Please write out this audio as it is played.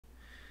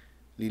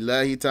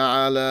Lillahi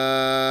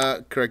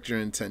ta'ala, correct your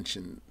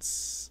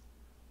intentions.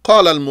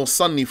 قال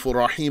المصنف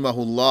رحمه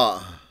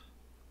الله,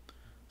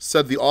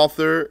 said the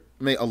author,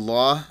 may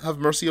Allah have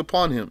mercy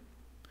upon him.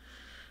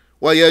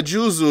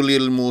 ويجوز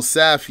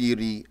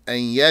للمسافر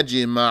أن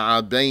يجمع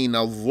بين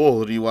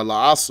الظهر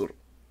والعصر.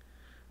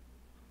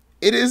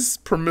 It is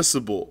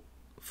permissible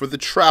for the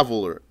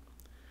traveler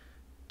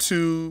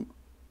to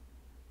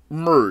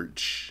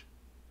merge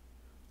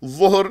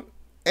ظهر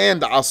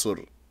and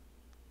عصر,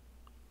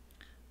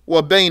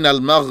 وبين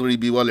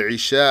المغرب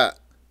والعشاء,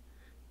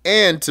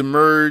 and to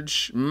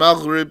merge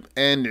maghrib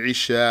and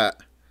isha,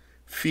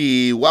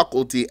 في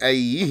وقت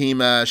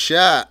أيهما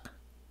شاء,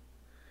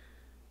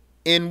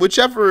 in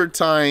whichever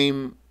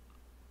time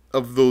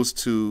of those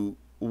two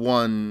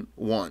one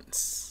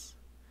wants.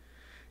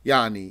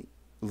 Yani,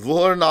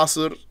 Dhuhr and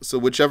Asr, so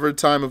whichever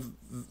time of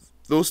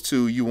those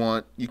two you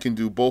want, you can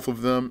do both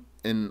of them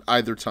in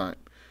either time.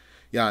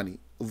 Yani,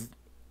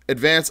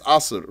 advance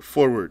Asr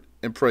forward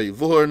and pray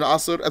Dhuhr and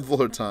Asr at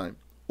Dhuhr time.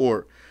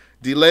 Or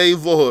delay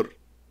Dhuhr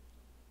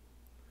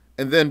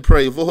and then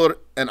pray Dhuhr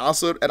and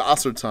Asr at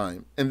Asr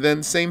time. And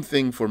then same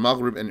thing for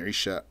Maghrib and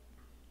Isha.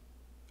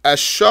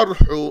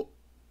 Ash-Sharhu,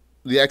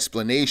 the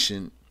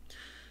explanation,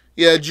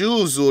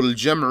 يجوز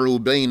الجمع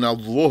بين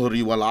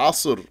الظهر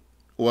والعصر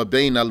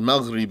وبين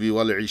المغرب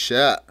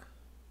والعشاء.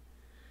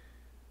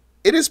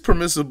 It is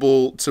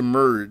permissible to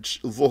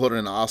merge Dhuhr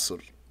and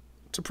Asr,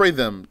 to pray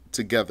them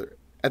together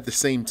at the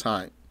same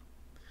time,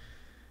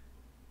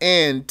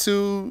 and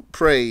to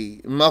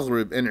pray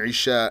Maghrib and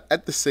Isha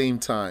at the same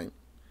time.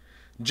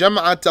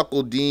 جمع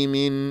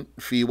تقديم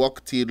في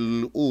وقت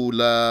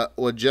الأولى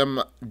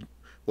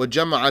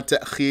وجمع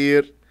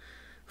تأخير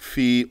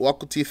في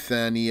وقت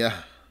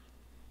الثانية.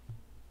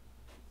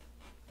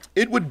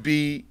 It would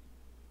be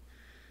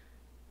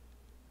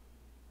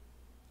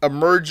a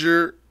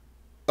merger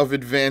of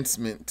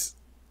advancement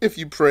if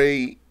you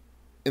pray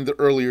in the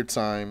earlier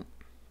time,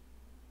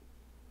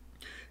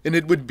 and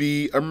it would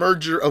be a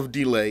merger of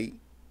delay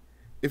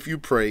if you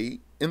pray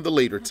in the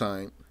later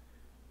time.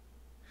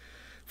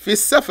 في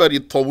السفر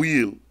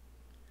الطويل,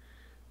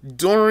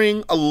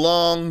 during a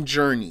long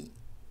journey.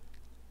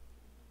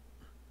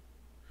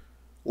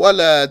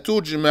 ولا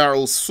تجمع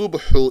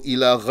الصبح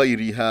إلى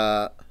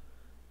غيرها,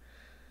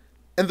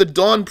 and the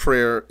dawn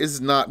prayer is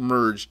not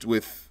merged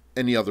with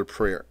any other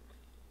prayer.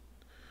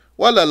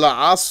 ولا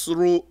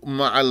العصر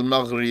مع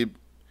المغرب,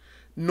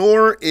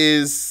 nor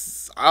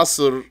is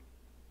Asr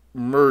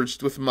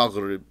merged with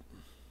Maghrib.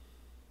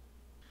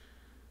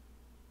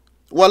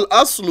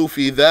 والأصل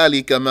في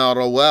ذلك ما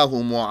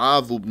رواه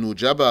معاذ بن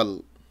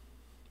جبل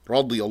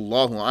رضي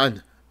الله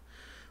عنه.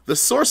 The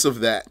source of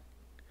that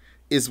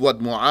is what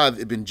Mu'adh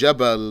ibn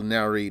Jabal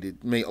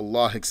narrated, may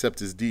Allah accept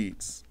his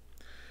deeds.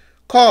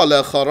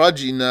 قال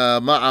خرجنا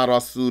مع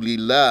رسول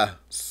الله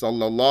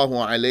صلى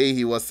الله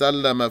عليه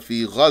وسلم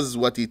في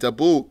غزوة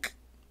تبوك.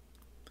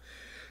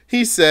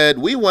 He said,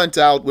 we went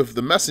out with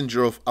the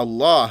Messenger of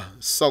Allah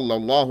صلى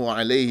الله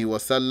عليه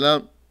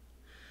وسلم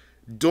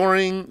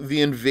during the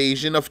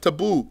invasion of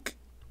Tabuk.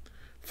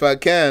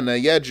 فكان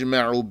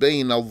يجمع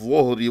بين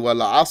الظهر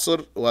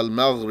والعصر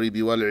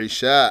والمغرب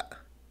والعشاء.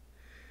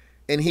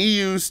 And he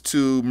used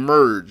to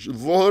merge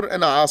Dhuhr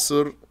and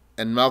Asr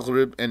and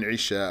Maghrib and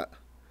Isha.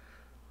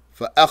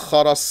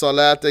 فأخر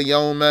الصلاة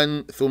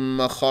يوما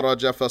ثم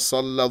خرج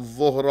فصلى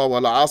الظهر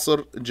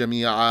والعصر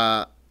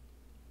جميعا.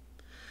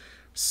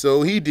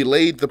 So he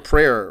delayed the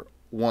prayer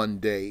one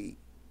day.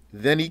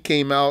 Then he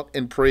came out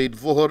and prayed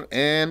Dhuhr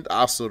and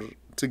Asr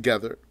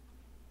together.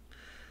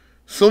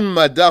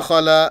 ثم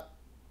دخل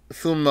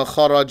ثم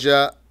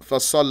خرج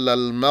فصلى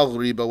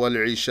المغرب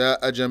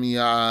والعشاء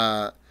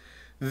جميعا.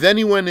 Then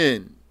he went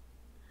in.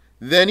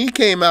 Then he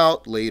came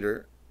out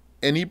later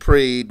and he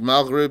prayed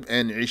Maghrib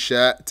and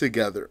Isha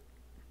together.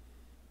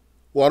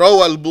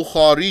 وروى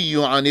البخاري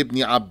عن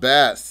ابن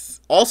عباس.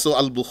 Also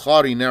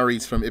Al-Bukhari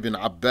narrates from Ibn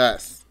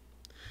Abbas.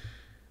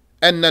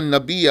 أن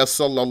النبي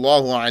صلى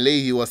الله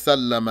عليه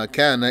وسلم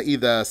كان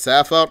إذا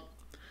سافر,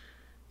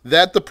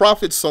 that the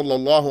Prophet صلى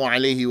الله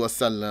عليه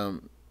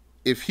وسلم,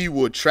 if he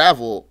would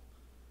travel,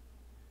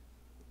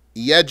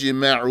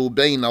 يجمع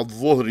بين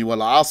الظهر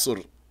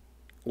والعصر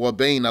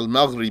وبين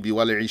المغرب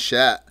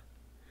والعشاء,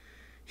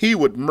 he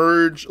would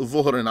merge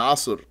Dhuhr and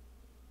Asr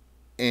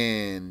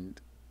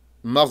and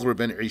Maghrib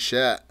and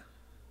Isha.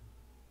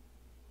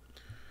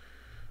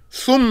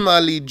 ثم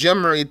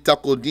لجمع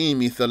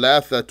التقديم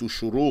ثلاثة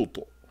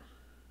شروط.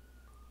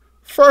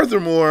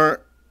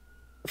 Furthermore,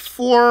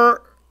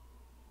 for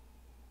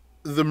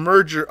the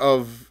merger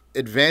of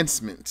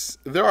advancements,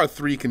 there are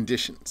three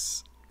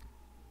conditions.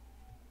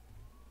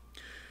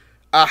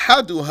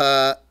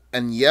 أحدها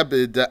أن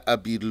يبدأ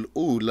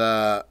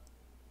بالأولى.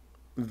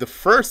 The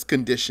first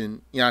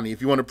condition, yani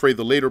if you want to pray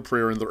the later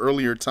prayer in the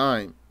earlier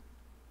time,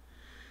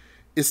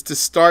 is to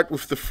start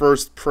with the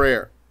first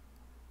prayer,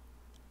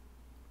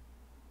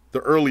 the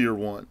earlier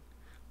one.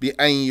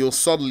 بأن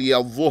يصلي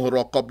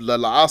الظهر قبل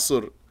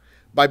العصر,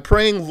 by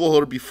praying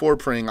Dhuhr before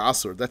praying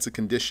Asr, that's a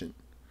condition.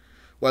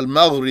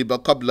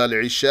 والمغرب قبل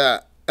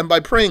العشاء, and by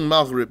praying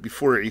Maghrib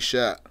before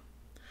Isha.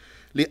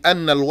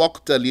 لأن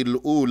الوقت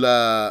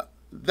للأولى.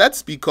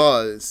 That's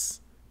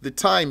because the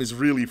time is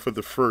really for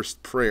the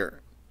first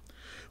prayer.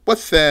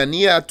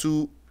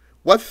 والثانية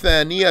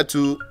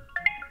والثانية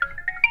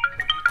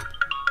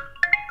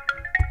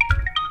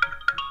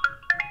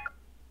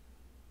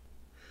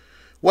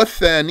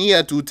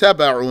وَالثَّانِيَةُ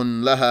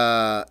تَبَعٌ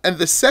لَهَا. And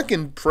the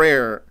second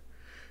prayer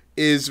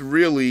is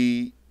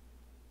really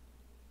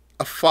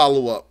a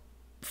follow-up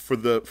for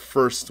the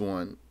first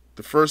one.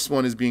 The first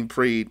one is being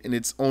prayed in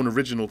its own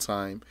original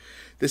time.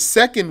 The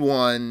second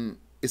one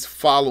is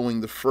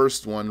following the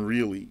first one,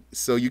 really.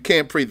 So you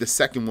can't pray the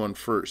second one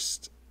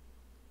first.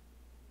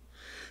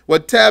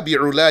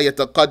 وَالتَّابِعُ لَا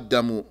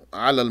يَتَقَدَّمُ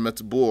عَلَى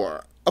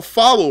الْمَتْبُوعِ. A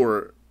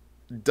follower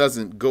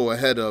doesn't go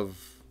ahead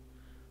of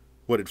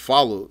what it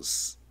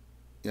follows.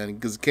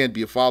 Because it can't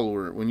be a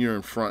follower when you're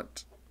in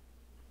front.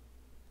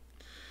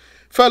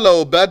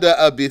 فَلَوْ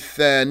بَدَأَ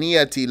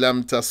بِالثَّانِيَةِ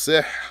لَمْ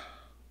تَصِحْ.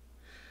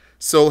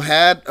 So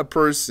had a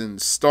person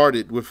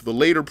started with the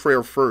later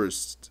prayer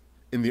first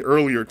in the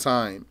earlier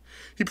time,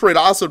 he prayed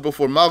Asr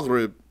before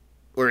Maghrib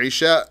or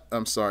Isha,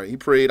 he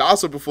prayed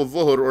Asr before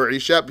Dhuhr or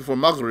Isha before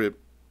Maghrib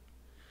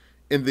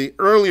in the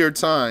earlier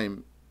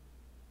time,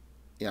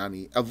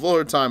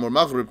 Dhuhr time or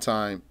Maghrib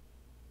time,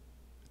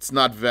 it's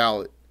not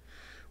valid.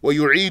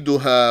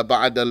 وَيُعِيدُهَا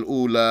بَعْدَ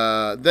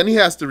الْأُولَى. Then he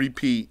has to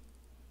repeat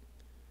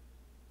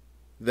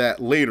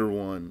that later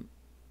one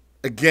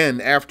again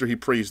after he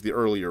prays the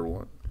earlier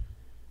one.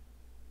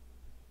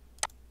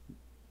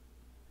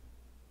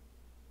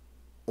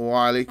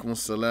 Wa alaikum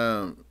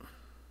salam.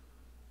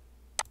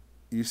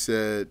 You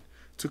said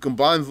to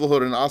combine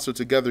Dhuhr and Asr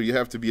together you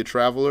have to be a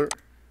traveler?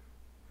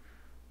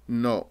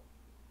 No,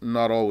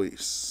 not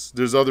always.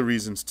 There's other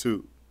reasons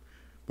too.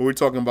 But we're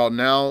talking about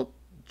now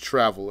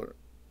traveler.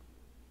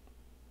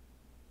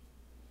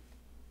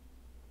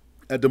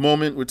 At the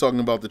moment, we're talking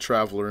about the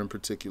traveler in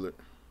particular.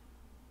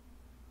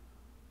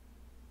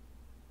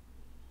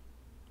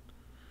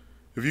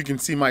 If you can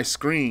see my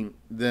screen,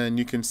 then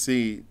you can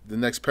see the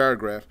next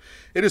paragraph.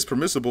 It is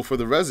permissible for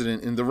the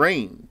resident in the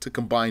rain to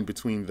combine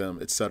between them,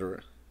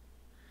 etc.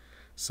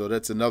 So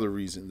that's another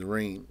reason, the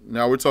rain.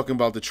 Now we're talking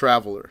about the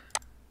traveler.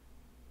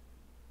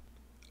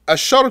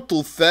 الشرط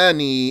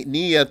الثاني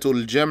نية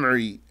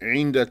الجمع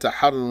عند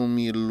تحرم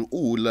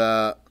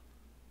الأولى.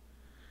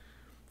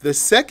 The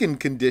second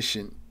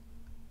condition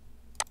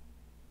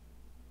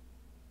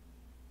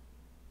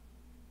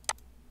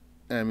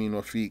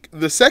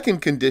The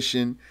second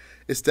condition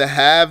is to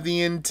have the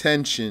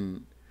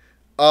intention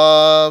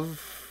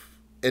of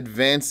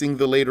advancing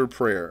the later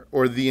prayer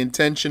or the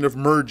intention of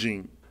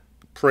merging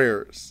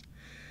prayers.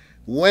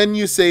 When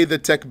you say the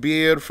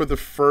takbir for the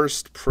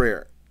first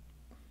prayer,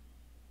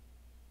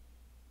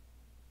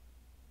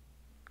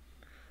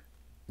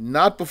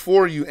 not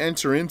before you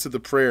enter into the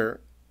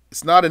prayer.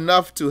 It's not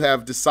enough to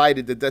have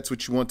decided that that's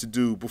what you want to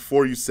do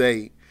before you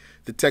say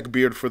the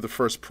takbir for the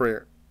first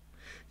prayer.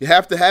 You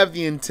have to have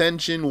the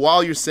intention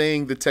while you're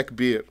saying the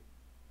takbir.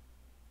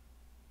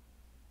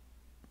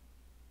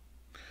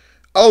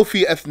 أو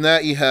في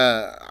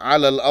أثنائها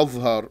على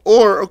الأظهر.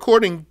 Or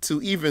according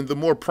to even the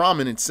more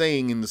prominent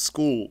saying in the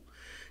school,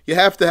 you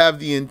have to have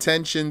the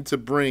intention to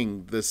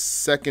bring the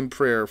second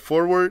prayer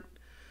forward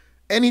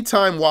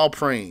anytime while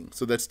praying.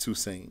 So that's two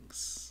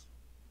sayings.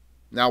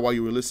 Now while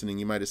you were listening,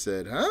 you might have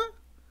said, huh?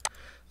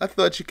 I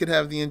thought you could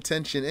have the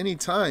intention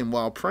anytime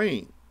while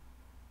praying.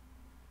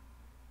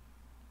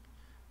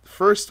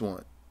 First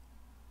one.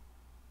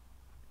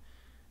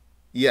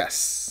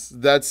 Yes,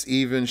 that's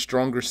even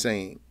stronger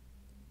saying.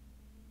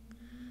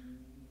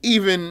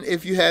 Even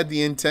if you had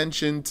the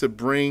intention to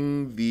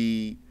bring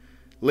the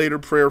later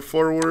prayer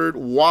forward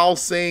while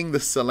saying the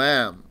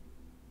salam.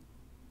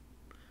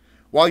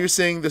 While you're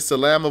saying the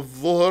salam of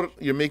Dhuhr,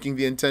 you're making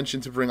the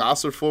intention to bring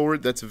Asr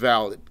forward. That's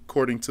valid,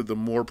 according to the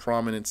more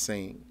prominent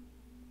saying.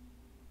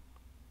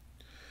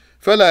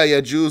 فَلَا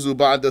يَجُوزُ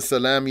بَعْدَ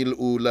سَلَامِ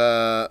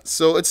الْأُولَى.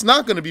 So it's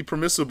not going to be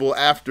permissible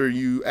after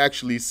you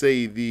actually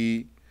say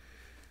the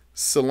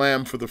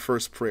salam for the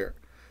first prayer.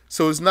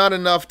 So it's not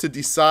enough to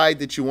decide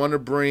that you want to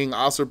bring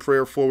Asr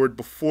prayer forward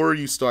before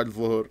you start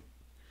Dhuhr.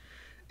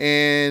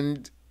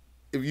 And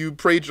if you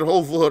prayed your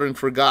whole Dhuhr and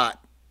forgot,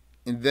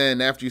 and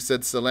then after you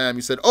said salam,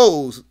 you said,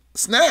 oh,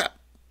 snap,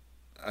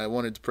 I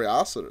wanted to pray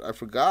Asr, I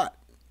forgot.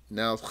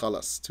 Now it's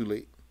khalas, too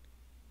late.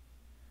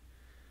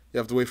 You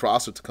have to wait for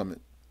Asr to come in.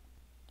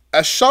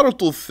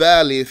 الشرط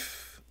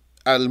الثالث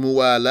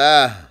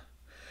الموالاة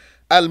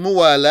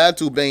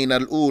بين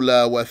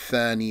الأولى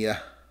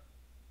والثانية.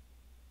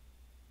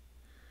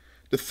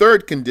 The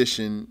third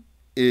condition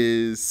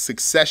is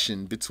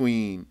succession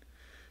between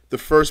the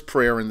first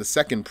prayer and the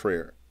second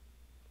prayer.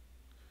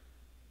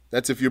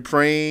 That's if you're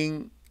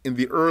praying in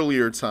the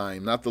earlier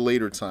time, not the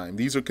later time.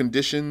 These are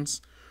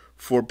conditions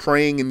for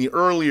praying in the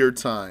earlier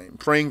time,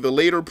 praying the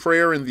later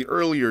prayer in the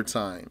earlier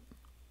time.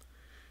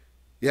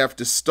 You have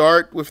to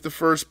start with the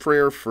first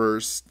prayer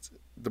first,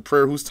 the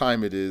prayer whose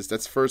time it is.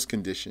 That's first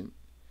condition.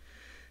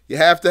 You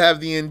have to have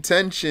the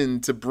intention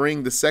to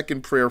bring the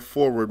second prayer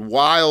forward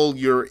while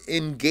you're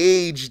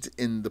engaged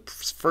in the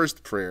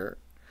first prayer.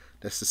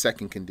 That's the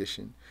second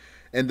condition.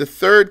 And the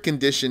third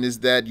condition is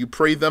that you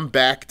pray them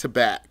back to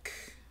back.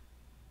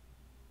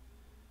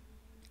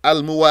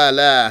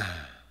 Al-muwalah.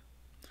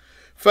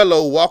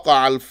 فلو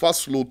وقع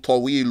الفصل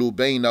الطويل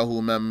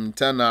بينهما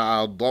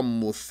امتنع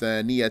ضم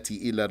الثانية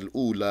إلى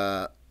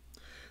الأولى.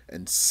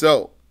 And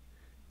so,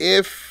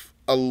 if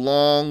a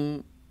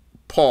long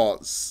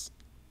pause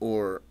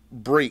or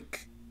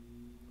break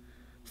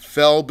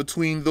fell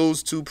between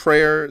those two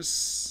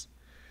prayers,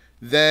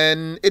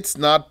 then it's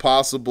not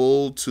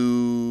possible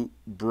to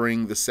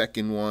bring the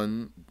second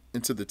one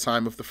into the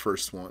time of the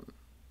first one.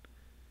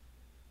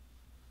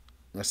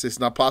 I say it's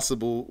not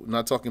possible. We're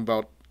not talking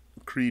about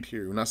creed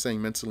here. We're not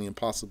saying mentally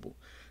impossible.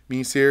 It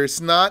means here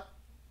it's not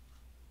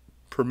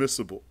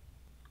permissible.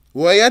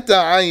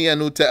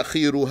 وَيَتَعَيَّنُ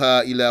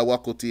تَأْخِيرُهَا إِلَى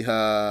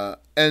وَقْتِهَا.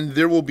 And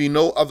there will be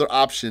no other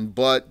option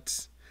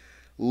but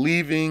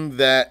leaving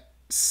that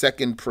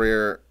second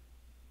prayer,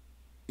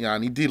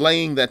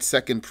 delaying that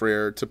second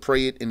prayer to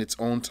pray it in its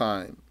own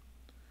time.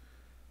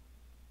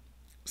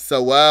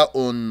 سواء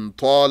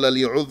طال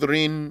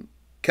لعذر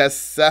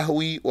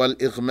كالسهو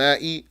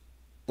والإغماء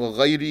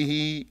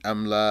وغيره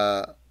أم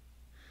لا.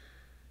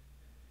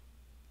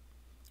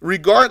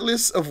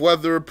 Regardless of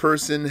whether a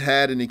person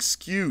had an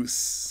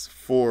excuse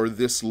for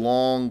this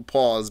long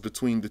pause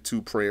between the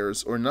two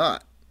prayers or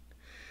not.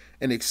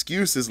 An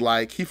excuse is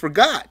like he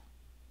forgot.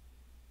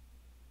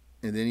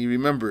 And then he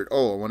remembered,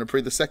 oh, I want to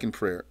pray the second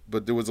prayer,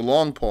 but there was a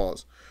long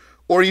pause.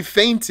 Or he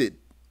fainted.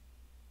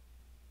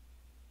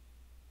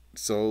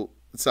 So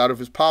it's out of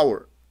his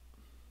power.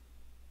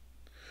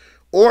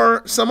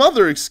 Or some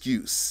other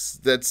excuse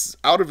that's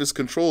out of his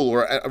control,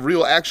 or a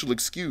real actual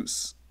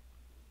excuse.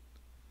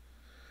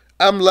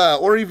 Amla,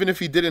 or even if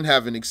he didn't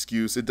have an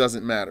excuse, it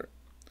doesn't matter.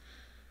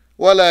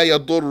 وَلَا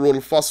يَضُرُّ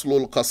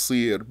الْفَصْلُ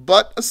الْقَصِيرُ.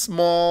 But a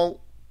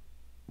small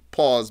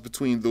pause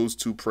between those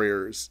two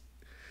prayers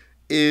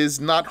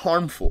is not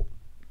harmful.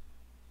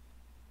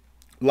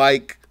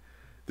 Like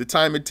the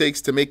time it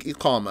takes to make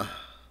iqamah.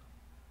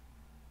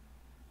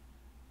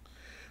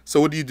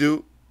 So what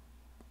do?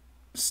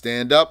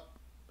 Stand up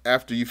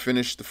after you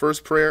finish the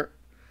first prayer,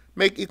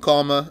 make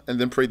iqamah, and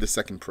then pray the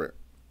second prayer.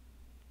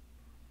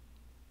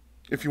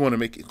 If you want to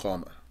make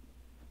iqamah.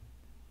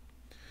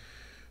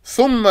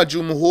 ثم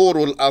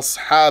جمهور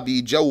الأصحاب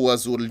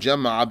جوزوا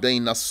الجمع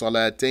بين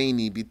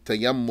الصلاتين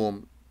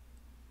بالتيمم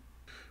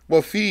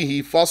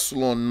وفيه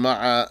فصل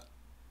مع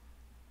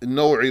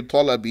نوع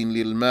طلب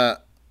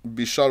للماء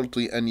بشرط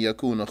أن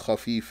يكون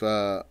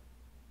خفيفا.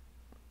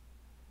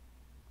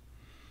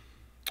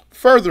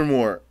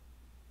 Furthermore,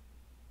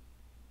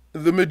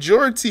 the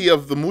majority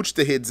of the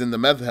mujtahids in the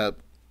madhab,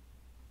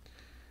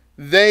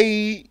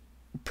 they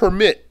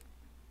permit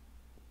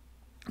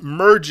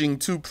merging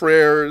two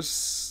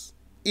prayers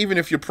even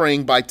if you're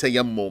praying by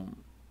tayammum.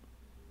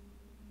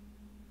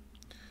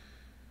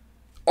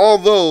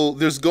 Although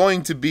there's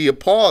going to be a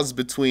pause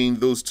between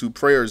those two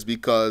prayers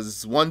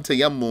because one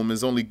tayammum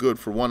is only good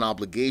for one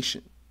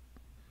obligation.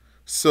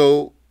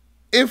 So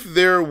if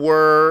there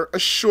were a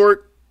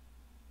short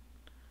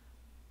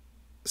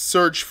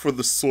search for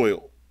the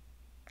soil,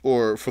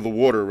 or for the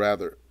water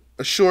rather,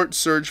 a short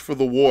search for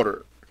the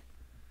water,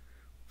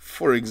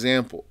 for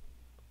example,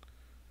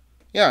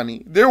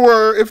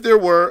 if there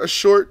were a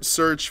short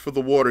search for the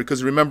water,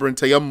 because remember in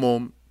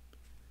tayammum,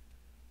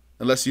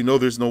 unless you know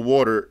there's no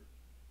water,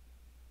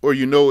 or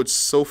you know it's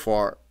so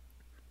far,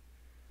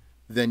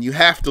 then you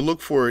have to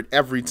look for it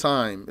every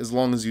time, as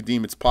long as you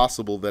deem it's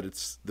possible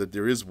that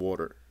there is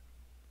water.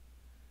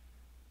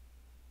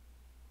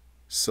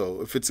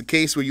 So if it's a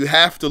case where you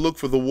have to look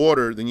for the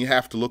water, then you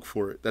have to look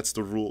for it. That's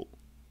the rule.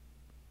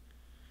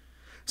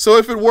 So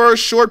if it were a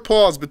short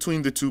pause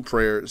between the two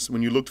prayers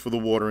when you looked for the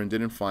water and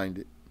didn't find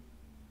it,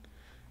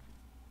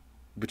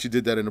 but you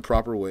did that in a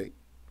proper way,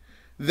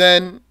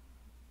 and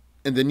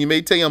then you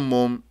made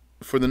tayammum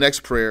for the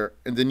next prayer,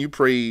 and then you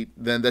prayed,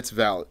 then that's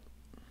valid.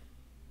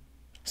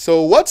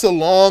 So what's a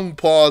long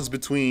pause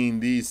between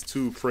these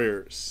two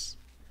prayers?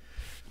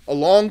 A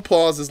long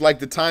pause is like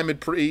the time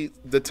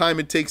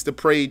it takes to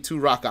pray 2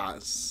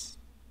 rak'ahs.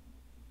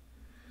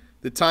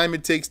 The time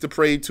it takes to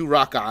pray 2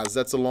 rak'ahs,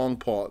 that's a long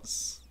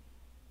pause.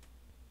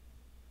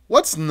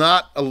 What's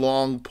not a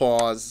long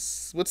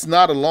pause? What's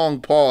not a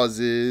long pause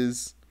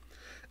is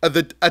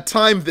a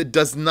time that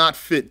does not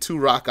fit 2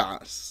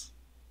 rak'ahs.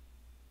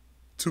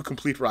 2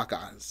 complete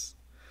rak'ahs.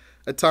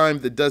 A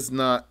time that does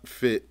not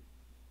fit,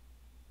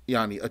 a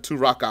 2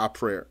 rak'ah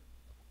prayer.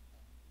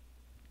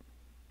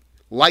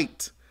 A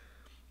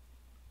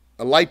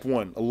light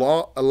one.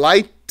 A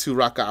light 2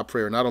 rak'ah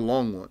prayer, not a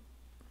long one.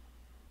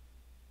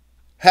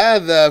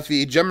 هذا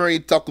في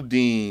جمع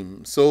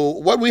التقديم. So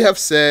what we have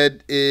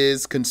said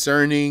is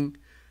concerning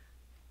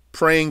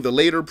praying the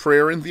later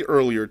prayer in the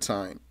earlier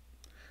time.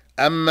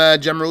 أما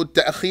جمع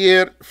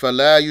التأخير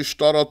فلا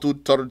يشترط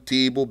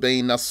الترتيب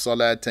بين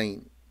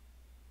الصلاتين.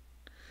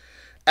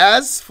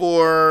 As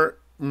for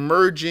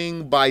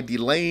merging by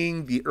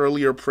delaying the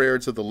earlier prayer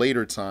to the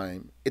later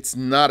time, it's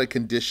not a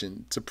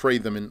condition to pray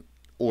them in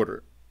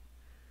order.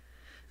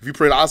 If you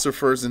prayed Asr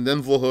first and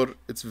then Dhuhr,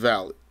 it's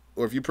valid.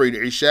 Or if you prayed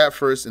Isha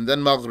first and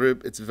then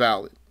Maghrib, it's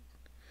valid.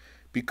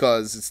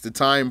 because it's the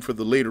time for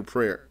the later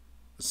prayer.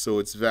 So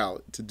it's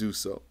valid to do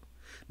so.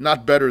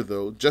 Not better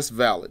though, just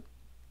valid.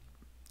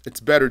 It's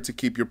better to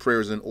keep your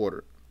prayers in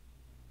order.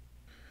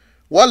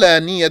 ولا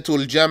نية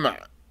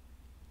الجمع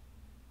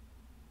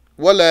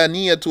ولا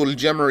نية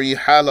الجمع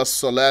حال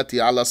الصلاة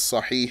على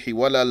الصحيح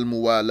ولا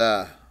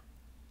الموالاة.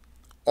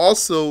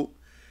 Also,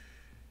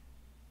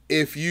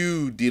 if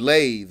you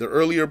delay the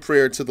earlier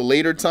prayer to the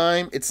later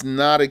time, it's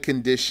not a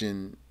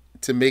condition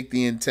to make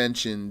the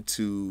intention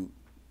to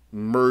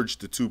merge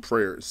the two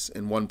prayers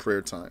in one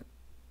prayer time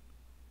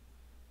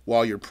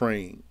while you're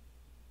praying.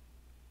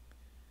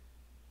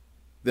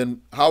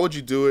 Then how would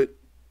you do it?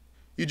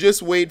 You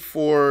just wait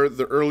for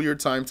the earlier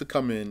time to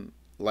come in,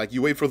 like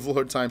you wait for the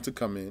Dhuhr time to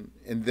come in,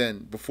 and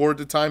then before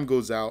the time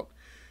goes out,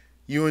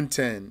 you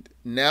intend,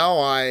 now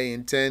I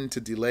intend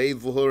to delay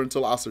Dhuhr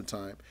until Asr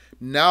time.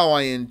 Now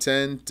I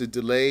intend to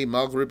delay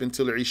Maghrib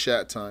until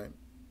Isha time.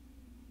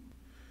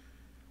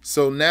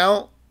 So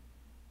now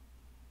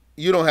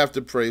you don't have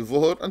to pray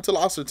Dhuhr until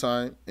Asr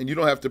time, and you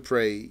don't have to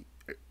pray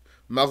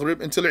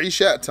Maghrib until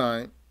Isha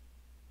time.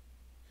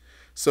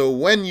 So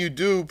when you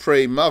do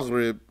pray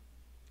Maghrib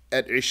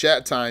at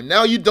Isha time,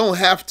 now you don't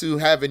have to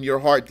have in your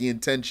heart the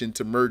intention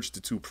to merge the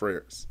two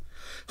prayers.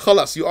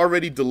 Khalas, you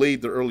already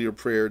delayed the earlier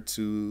prayer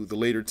to the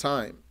later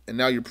time, and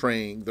now you're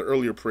praying the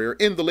earlier prayer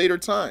in the later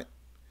time.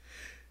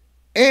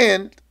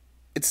 And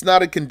it's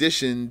not a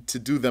condition to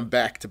do them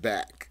back to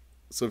back.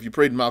 So if you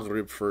prayed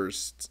Maghrib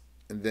first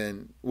and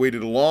then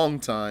waited a long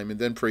time and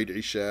then prayed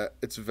Isha,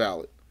 it's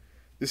valid.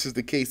 This is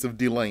the case of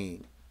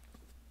delaying.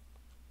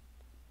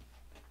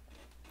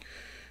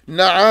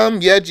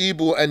 نعم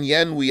يجب أن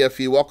ينوي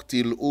في وقت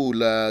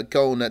الأولى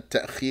كون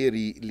التأخير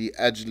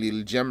لأجل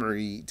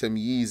الجمع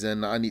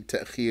تمييزا عن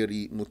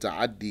التأخير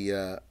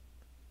متعديا.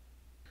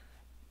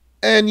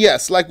 And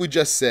yes, like we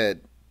just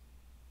said,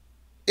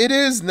 it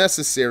is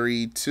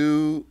necessary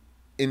to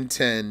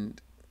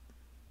intend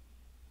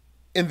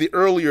in the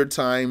earlier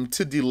time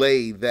to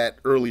delay that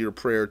earlier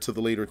prayer to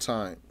the later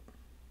time,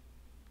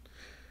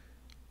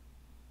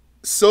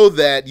 so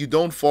that you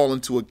don't fall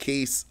into a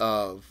case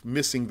of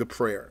missing the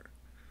prayer.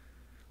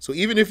 So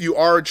even if you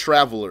are a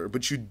traveler,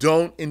 but you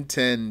don't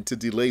intend to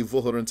delay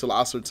Dhuhr until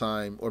Asr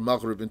time or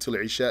Maghrib until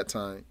Isha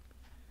time,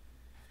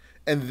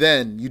 and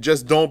then you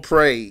just don't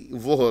pray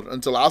Dhuhr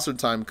until Asr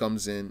time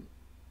comes in,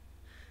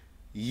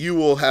 you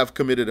will have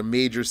committed a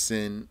major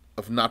sin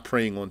of not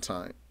praying on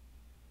time.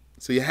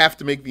 So you have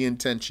to make the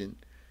intention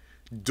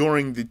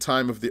during the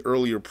time of the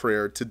earlier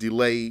prayer to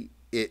delay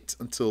it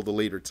until the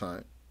later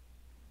time.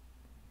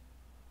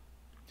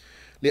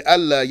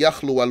 لئلا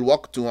يخلو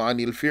الوقت عن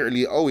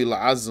الفعل أو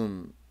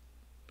العزم.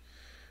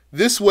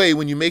 This way,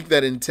 when you make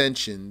that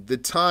intention, the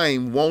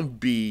time won't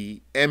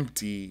be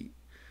empty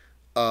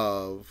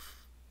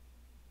of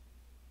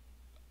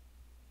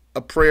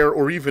a prayer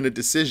or even a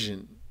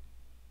decision.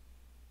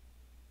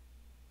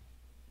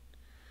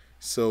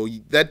 So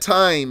that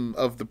time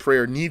of the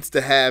prayer needs to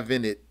have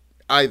in it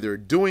either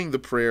doing the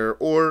prayer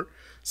or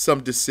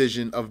some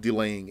decision of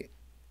delaying it.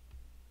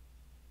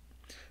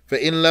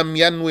 فَإِن لَمْ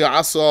يَنْوِ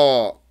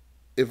عَصَى.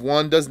 If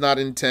one does not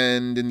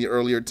intend in the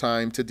earlier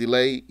time to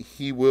delay,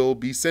 he will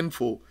be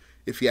sinful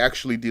if he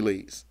actually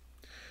delays.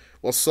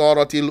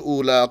 وَصَارَتِ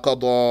الْأُولَى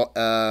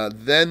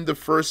قَضَاءً. Then the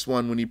first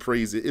one, when he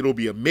prays it, it'll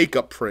be a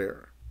make-up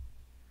prayer.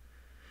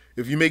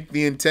 If you make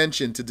the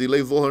intention to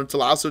delay Dhuhr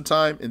until Asr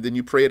time, and then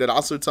you pray it at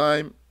Asr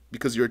time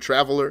because you're a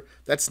traveler,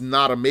 that's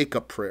not a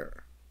make-up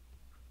prayer.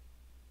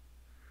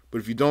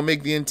 But if you don't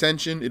make the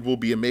intention, it will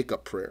be a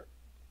make-up prayer.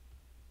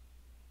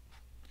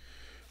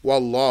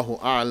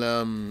 Wallahu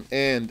a'lam,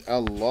 and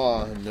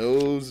Allah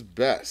knows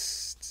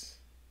best.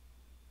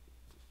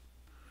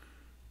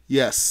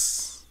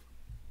 Yes,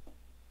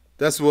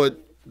 that's what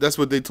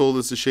they told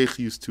us the Shaykh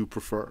used to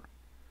prefer.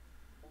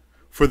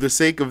 For the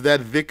sake of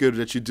that dhikr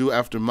that you do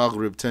after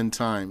Maghrib 10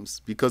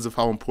 times, because of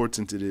how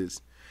important it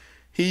is,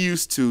 he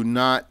used to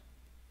not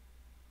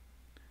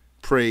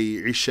pray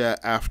Isha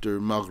after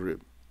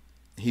Maghrib.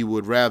 He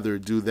would rather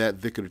do that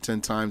dhikr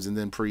 10 times and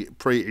then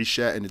pray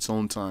Isha in its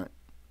own time,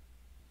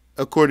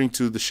 according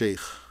to the Shaykh.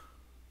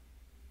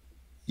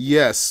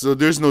 Yes, so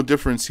there's no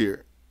difference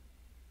here.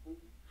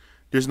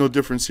 There's no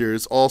difference here.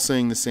 It's all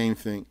saying the same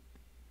thing.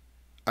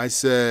 I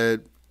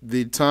said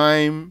the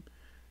time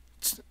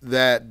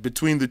that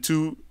between the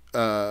two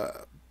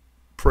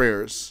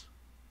prayers,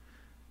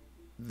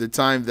 the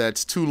time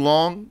that's too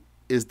long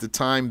is the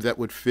time that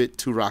would fit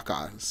 2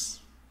 rak'ahs.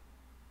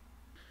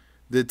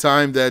 The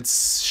time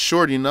that's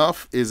short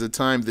enough is a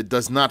time that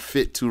does not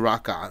fit 2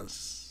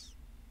 rak'ahs.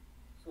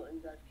 So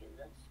in that case,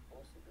 that's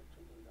possible to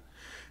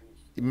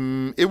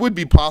do that? It would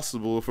be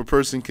possible if a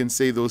person can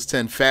say those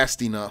 10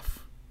 fast enough.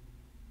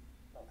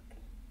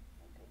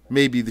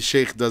 Maybe the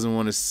Shaykh doesn't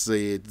want to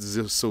say it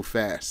so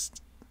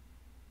fast.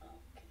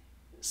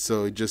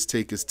 So just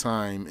take his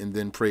time and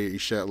then pray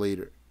Isha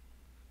later.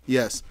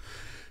 Yes.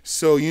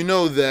 So you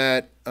know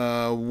that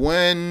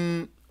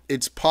when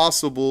it's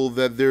possible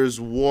that there's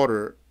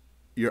water,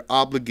 you're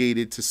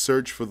obligated to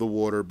search for the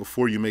water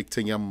before you make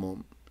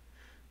tayammum.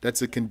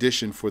 That's a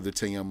condition for the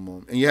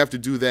tayammum. And you have to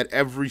do that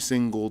every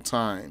single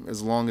time,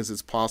 as long as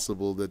it's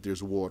possible that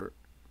there's water.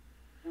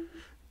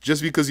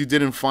 Just because you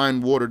didn't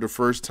find water the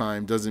first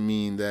time doesn't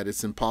mean that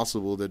it's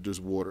impossible that there's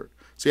water.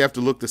 So you have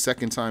to look the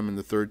second time and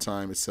the third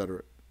time,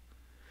 etc.,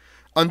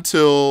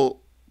 until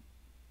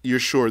you're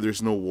sure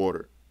there's no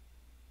water.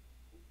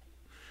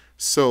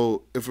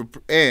 So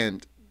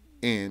and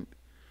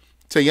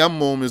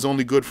tayammum is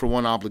only good for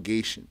one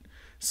obligation.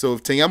 So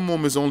if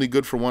tayammum is only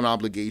good for one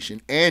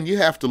obligation, and you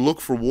have to look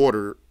for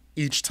water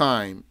each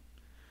time,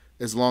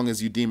 as long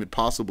as you deem it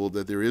possible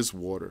that there is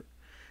water,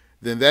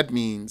 then that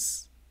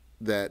means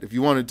that if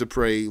you wanted to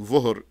pray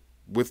dhuhr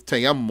with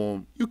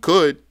tayammum, you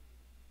could,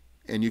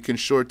 and you can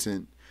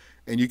shorten,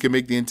 and you can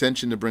make the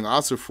intention to bring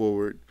asr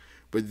forward,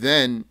 but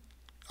then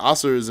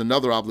asr is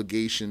another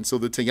obligation, so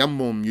the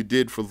tayammum you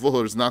did for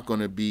dhuhr is not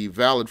going to be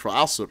valid for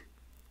asr.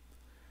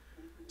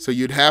 So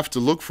you'd have to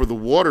look for the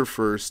water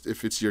first,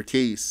 if it's your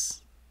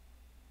case,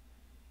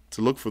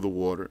 to look for the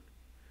water.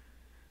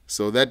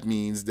 So that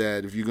means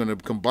that if you're going to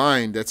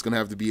combine, that's going to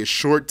have to be a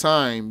short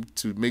time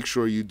to make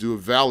sure you do a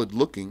valid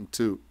looking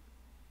too.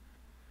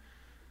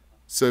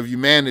 So if you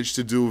manage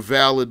to do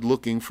valid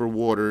looking for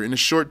water in a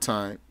short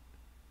time,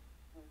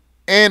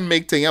 and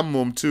make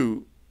tayammum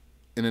too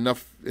in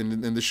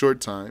the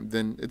short time,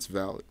 then it's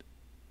valid.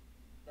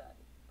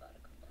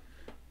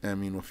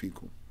 Ameen wa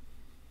fikum.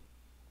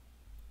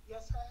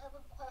 Yes, I have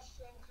a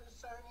question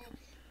concerning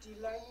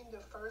delaying the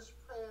first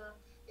prayer.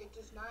 It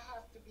does not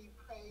have to be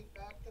prayed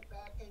back to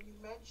back, and you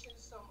mentioned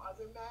some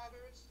other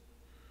matters.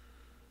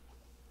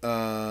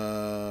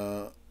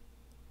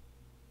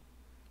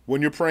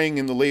 When you're praying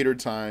in the later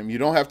time, you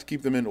don't have to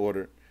keep them in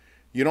order.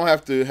 You don't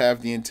have to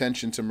have the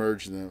intention to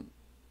merge them.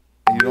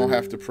 And you don't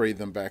have to pray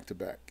them back to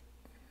back.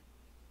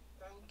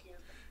 Thank you.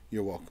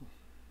 You're welcome.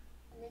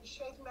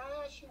 Sheikh, may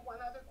I ask you one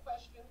other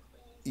question,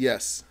 please?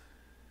 Yes.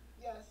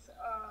 Yes,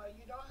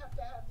 you don't have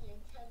to have the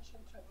intention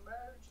to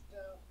merge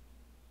them.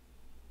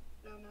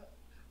 No.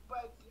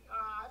 But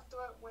I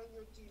thought when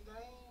you're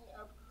delaying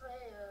a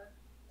prayer,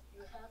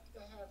 you have to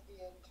have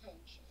the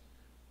intention.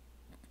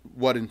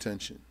 What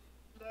intention?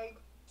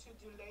 To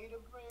delay the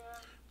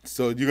prayer.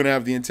 So you're going to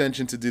have the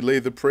intention to delay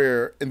the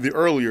prayer in the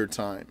earlier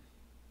time.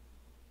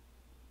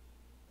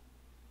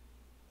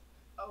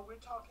 Oh, we're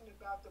talking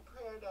about the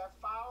prayer that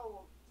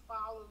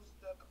follows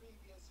the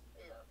previous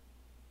prayer.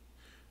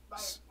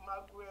 Like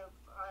Maghrib,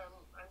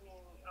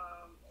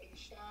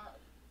 Isha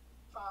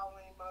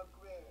following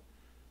Maghrib.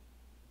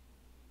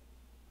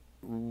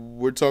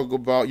 We're talking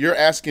about, you're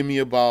asking me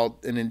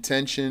about an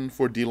intention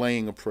for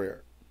delaying a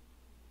prayer.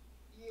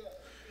 Yeah,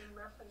 in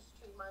reference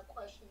to my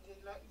question,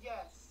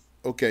 yes.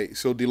 Okay,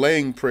 so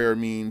delaying prayer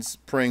means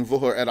praying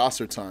dhuhr at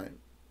asr time,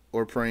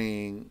 or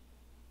praying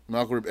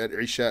maghrib at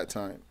isha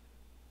time.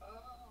 Oh,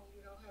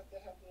 you don't have to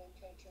have the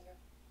intention.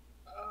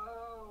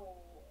 Oh,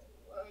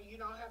 you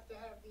don't have to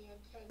have the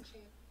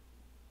intention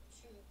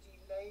to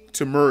delay.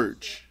 To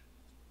merge.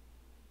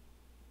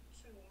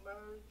 To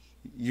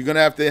merge. You're going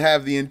to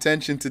have the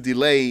intention to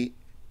delay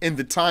in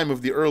the time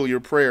of the earlier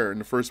prayer in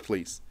the first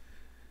place,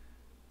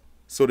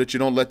 so that you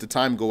don't let the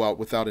time go out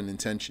without an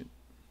intention.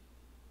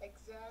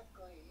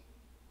 Exactly.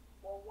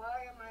 Well,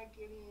 why am I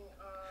getting?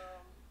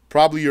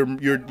 Probably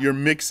you're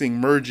mixing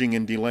merging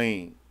and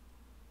delaying.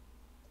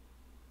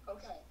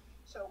 Okay,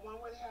 so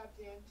one would have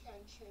the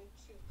intention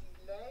to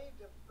delay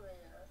the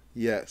prayer.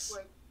 Yes.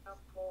 For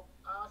example,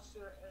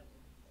 Asr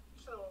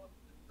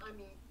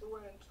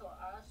Thor until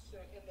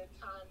Asr in the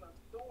time of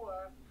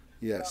Thor.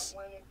 Yes.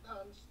 But when it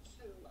comes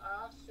to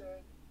Asr,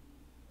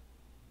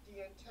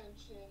 the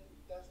intention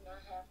does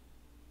not have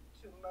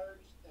to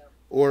merge them.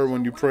 Or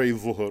when you pray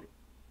dhuhr.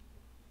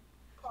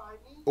 Pardon?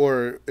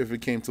 Or if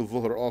it came to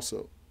dhuhr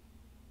also.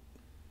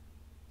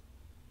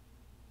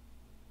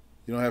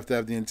 You don't have to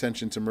have the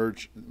intention to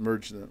merge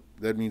them.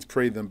 That means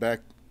pray them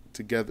back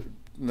together,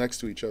 next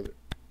to each other.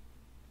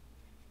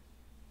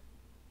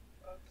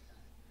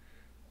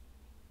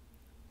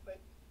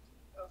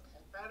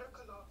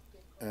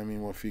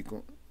 Wa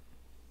fikum.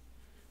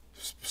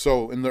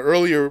 So in the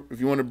earlier, if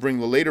you want to bring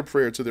the later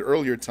prayer to the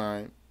earlier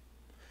time,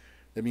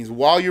 that means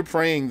while you're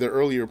praying the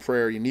earlier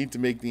prayer, you need to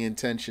make the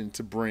intention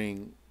to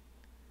bring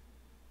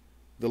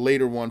the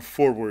later one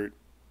forward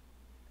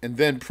and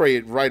then pray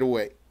it right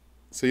away.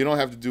 So you don't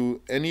have to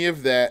do any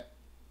of that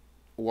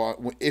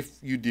if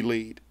you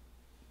delayed.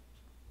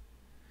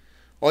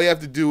 All you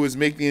have to do is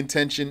make the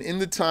intention in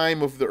the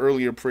time of the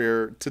earlier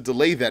prayer to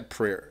delay that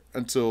prayer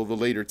until the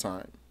later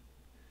time.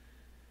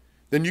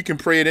 Then you can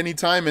pray at any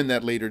time in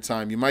that later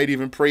time. You might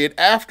even pray it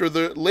after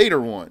the later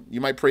one.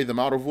 You might pray them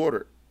out of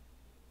order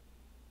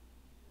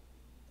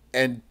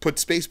and put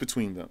space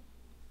between them.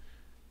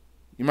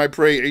 You might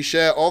pray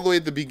Isha all the way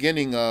at the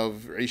beginning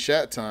of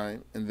Isha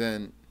time and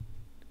then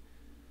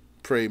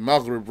pray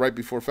Maghrib right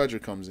before Fajr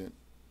comes in.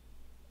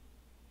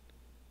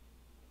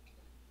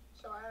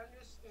 So I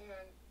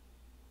understand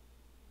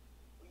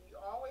we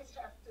always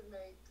have to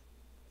make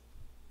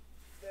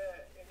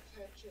the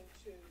intention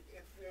to,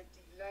 if we're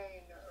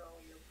delaying the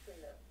earlier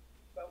prayer.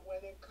 But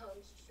when it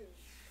comes to...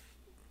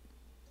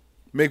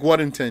 Make what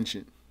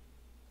intention?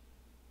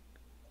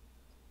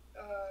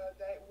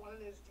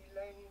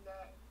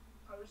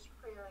 first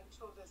prayer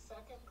until the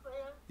second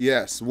prayer?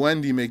 Yes.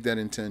 When do you make that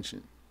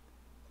intention?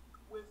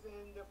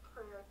 Within the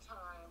prayer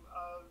time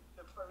of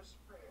the first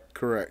prayer.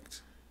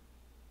 Correct.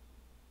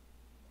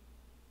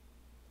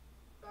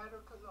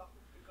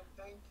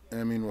 Thank you.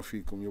 Ameen wa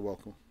fikum. You're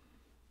welcome.